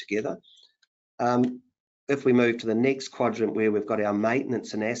all that together. If we move to the next quadrant where we've got our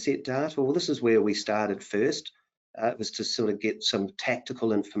maintenance and asset data, well, this is where we started first. It was to sort of get some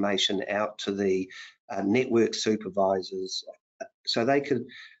tactical information out to the network supervisors so they could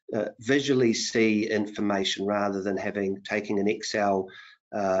visually see information rather than taking an Excel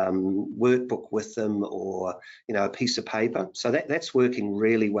workbook with them, or a piece of paper. So that's working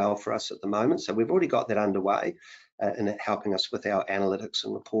really well for us at the moment. So we've already got that underway and helping us with our analytics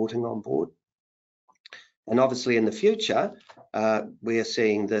and reporting on board. And obviously in the future, we are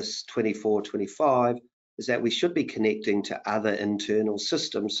seeing this 24-25 is that we should be connecting to other internal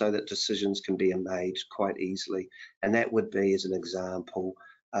systems so that decisions can be made quite easily. And that would be, as an example,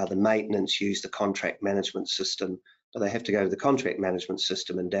 the maintenance use the contract management system, but they have to go to the contract management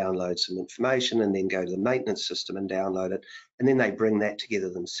system and download some information, and then go to the maintenance system and download it. And then they bring that together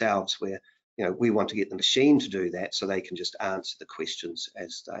themselves, where we want to get the machine to do that so they can just answer the questions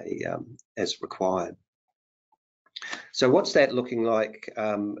as required. So what's that looking like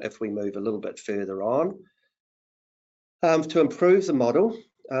if we move a little bit further on? To improve the model,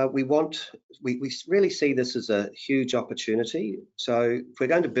 we really see this as a huge opportunity. So if we're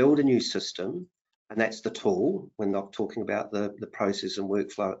going to build a new system, and that's the tool, we're not talking about the process and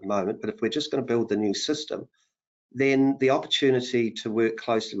workflow at the moment, but if we're just going to build the new system, then the opportunity to work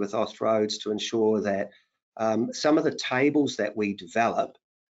closely with Austroads to ensure that some of the tables that we develop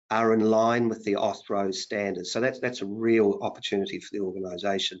are in line with the Austroads standards. So that's a real opportunity for the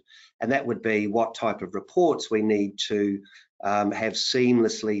organisation. And that would be what type of reports we need to have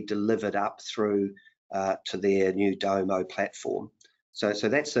seamlessly delivered up through to their new Domo platform. So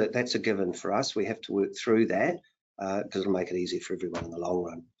that's a given for us. We have to work through that because it'll make it easier for everyone in the long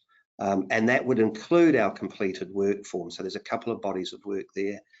run. And that would include our completed work form. So there's a couple of bodies of work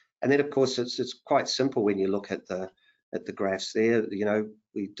there. And then of course it's quite simple when you look at the graphs there.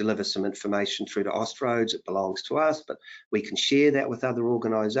 We deliver some information through to Austroads, it belongs to us, but we can share that with other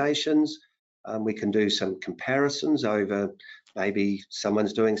organisations. We can do some comparisons over maybe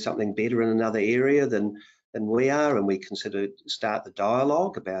someone's doing something better in another area than we are, and we can sort of start the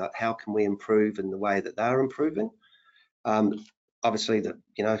dialogue about how can we improve in the way that they're improving. Obviously,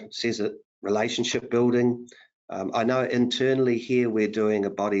 it says that relationship building. I know internally here we're doing a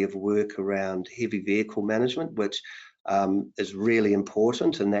body of work around heavy vehicle management, which is really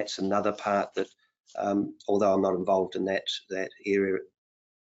important, and that's another part that, although I'm not involved in that area,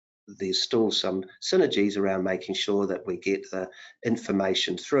 there's still some synergies around making sure that we get the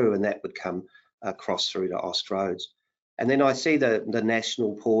information through, and that would come across through to Austroads. And then I see the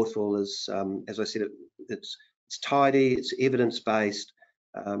national portal as I said, it's tidy, it's evidence-based,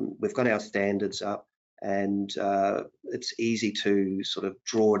 we've got our standards up, and it's easy to sort of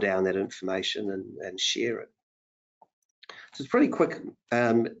draw down that information and share it. So it's a pretty quick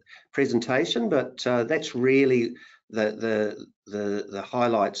presentation, but that's really the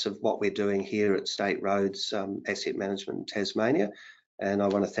highlights of what we're doing here at State Roads Asset Management in Tasmania. And I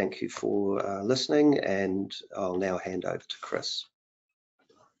want to thank you for listening, and I'll now hand over to Chris.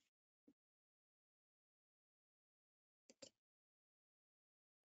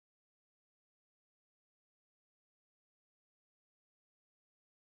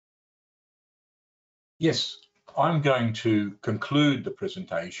 Yes, I'm going to conclude the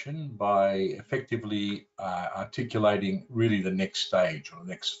presentation by effectively articulating really the next stage or the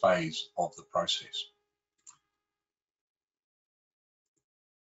next phase of the process.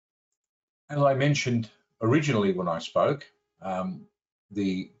 As I mentioned originally when I spoke,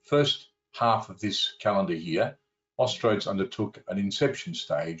 the first half of this calendar year, Austroads undertook an inception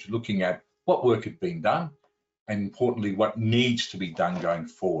stage looking at what work had been done and importantly what needs to be done going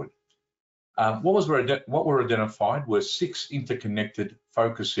forward. What were identified were 6 interconnected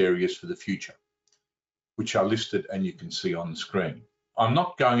focus areas for the future, which are listed and you can see on the screen. I'm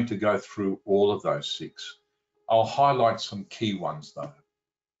not going to go through all of those 6. I'll highlight some key ones though.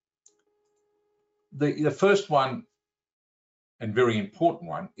 The first one, and very important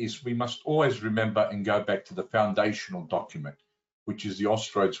one, is we must always remember and go back to the foundational document, which is the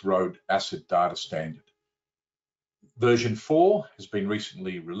Austroads Road Asset Data Standard. Version 4 has been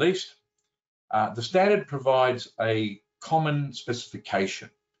recently released. The standard provides a common specification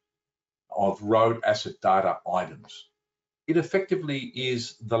of road asset data items. It effectively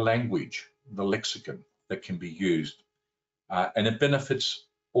is the language, the lexicon that can be used, and it benefits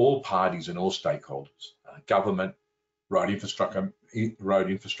all parties and all stakeholders, government, road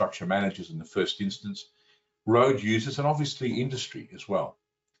infrastructure managers in the first instance, road users, and obviously industry as well.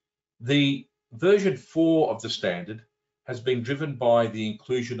 The version 4 of the standard has been driven by the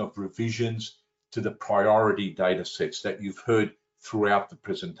inclusion of revisions to the priority data sets that you've heard throughout the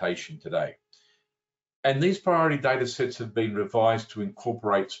presentation today. And these priority data sets have been revised to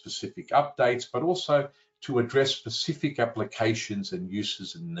incorporate specific updates, but also to address specific applications and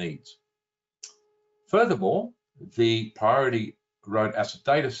uses and needs. Furthermore, the priority road asset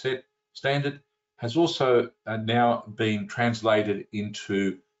data set standard has also now been translated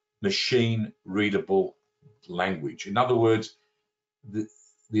into machine readable language. In other words,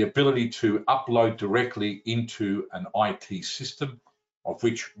 the ability to upload directly into an IT system, of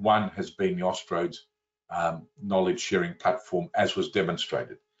which one has been the Austroads knowledge sharing platform, as was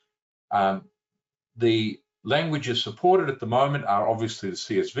demonstrated. The languages supported at the moment are obviously the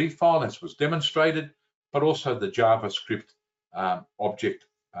CSV file, as was demonstrated, but also the JavaScript object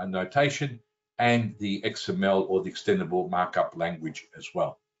notation and the XML or the extendable markup language as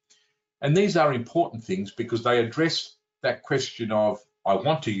well. And these are important things because they address that question of, I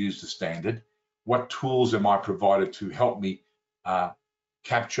want to use the standard, what tools am I provided to help me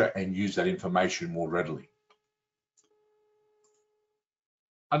capture and use that information more readily?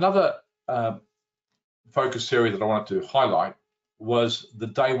 Another focus area that I wanted to highlight was the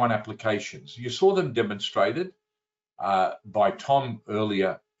day one applications. You saw them demonstrated by Tom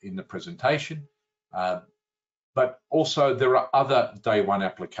earlier in the presentation, but also there are other day one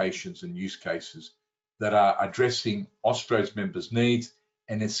applications and use cases that are addressing Austroads members' needs,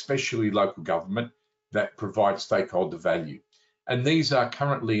 and especially local government, that provide stakeholder value. And these are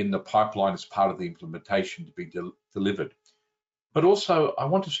currently in the pipeline as part of the implementation to be delivered. But also, I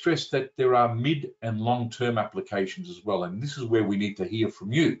want to stress that there are mid and long-term applications as well, and this is where we need to hear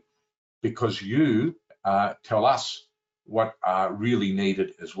from you, because you tell us what are really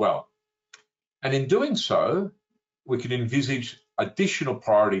needed as well. And in doing so, we can envisage additional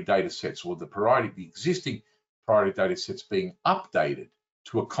priority data sets, or the existing priority data sets being updated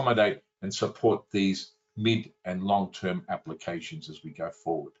to accommodate and support these mid and long-term applications as we go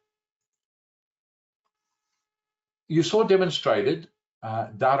forward. You saw demonstrated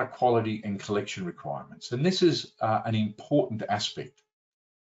data quality and collection requirements, and this is an important aspect.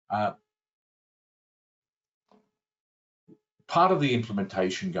 Part of the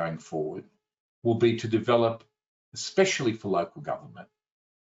implementation going forward will be to develop, especially for local government,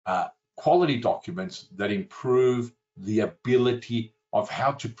 quality documents that improve the ability of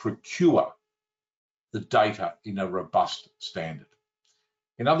how to procure the data in a robust standard.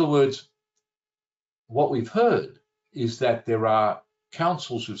 In other words, what we've heard is that there are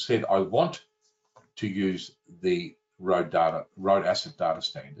councils who've said, I want to use the road asset data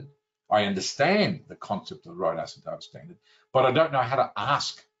standard. I understand the concept of the road asset data standard, but I don't know how to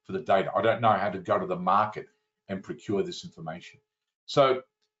ask for the data. I don't know how to go to the market and procure this information. So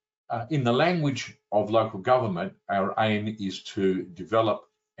in the language of local government, our aim is to develop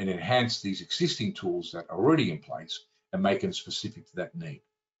and enhance these existing tools that are already in place and make them specific to that need.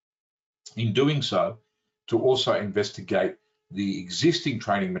 In doing so, to also investigate the existing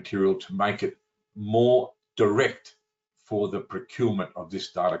training material to make it more direct for the procurement of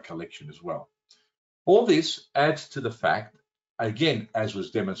this data collection as well. All this adds to the fact, again, as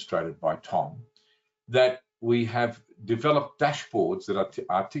was demonstrated by Tom, that we have developed dashboards that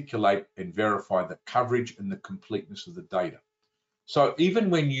articulate and verify the coverage and the completeness of the data. So even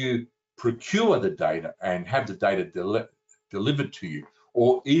when you procure the data and have the data delivered to you,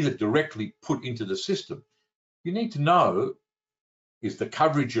 or either directly put into the system, you need to know, is the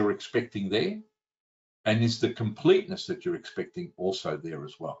coverage you're expecting there? And is the completeness that you're expecting also there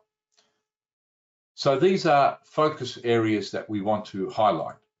as well? So these are focus areas that we want to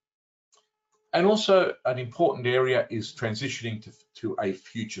highlight. And also an important area is transitioning to a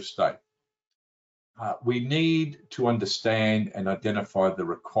future state. we need to understand and identify the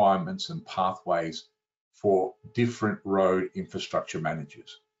requirements and pathways for different road infrastructure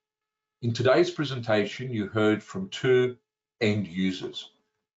managers. In today's presentation, you heard from two end users,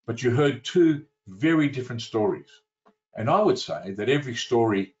 but you heard two very different stories. And I would say that every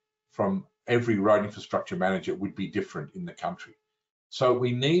story from every road infrastructure manager would be different in the country. So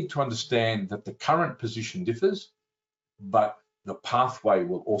we need to understand that the current position differs, but the pathway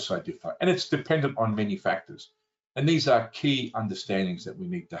will also differ, and it's dependent on many factors. And these are key understandings that we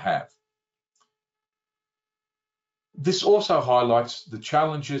need to have. This also highlights the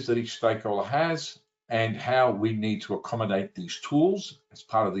challenges that each stakeholder has and how we need to accommodate these tools as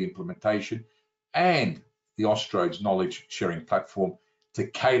part of the implementation and the Austroads knowledge sharing platform to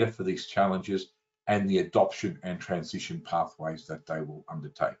cater for these challenges and the adoption and transition pathways that they will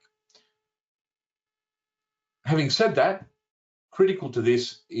undertake. Having said that, critical to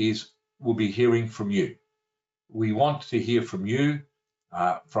this is we'll be hearing from you. We want to hear from you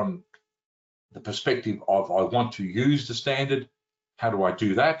from the perspective of I want to use the standard, how do I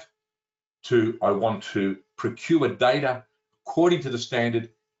do that? To I want to procure data according to the standard,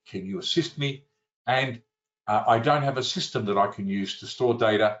 can you assist me? And I don't have a system that I can use to store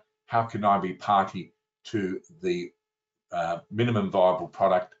data, how can I be party to the minimum viable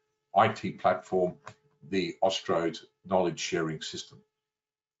product IT platform, the Austroads knowledge sharing system?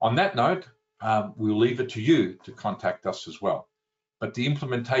 On that note, we'll leave it to you to contact us as well. But the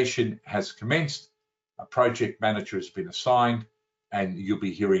implementation has commenced, a project manager has been assigned, and you'll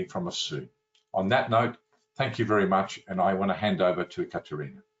be hearing from us soon. On that note, thank you very much, and I want to hand over to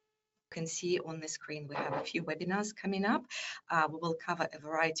Katerina. You can see on the screen we have a few webinars coming up. We will cover a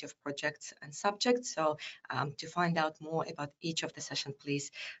variety of projects and subjects. So to find out more about each of the sessions, please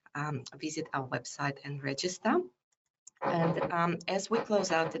visit our website and register. And as we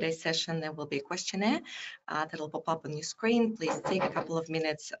close out today's session, there will be a questionnaire that will pop up on your screen. Please take a couple of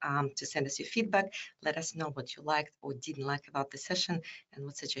minutes to send us your feedback. Let us know what you liked or didn't like about the session and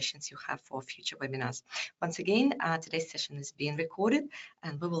what suggestions you have for future webinars. Once again, today's session is being recorded,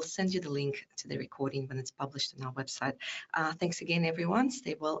 and we will send you the link to the recording when it's published on our website. Thanks again, everyone.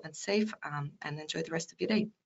 Stay well and safe, and enjoy the rest of your day.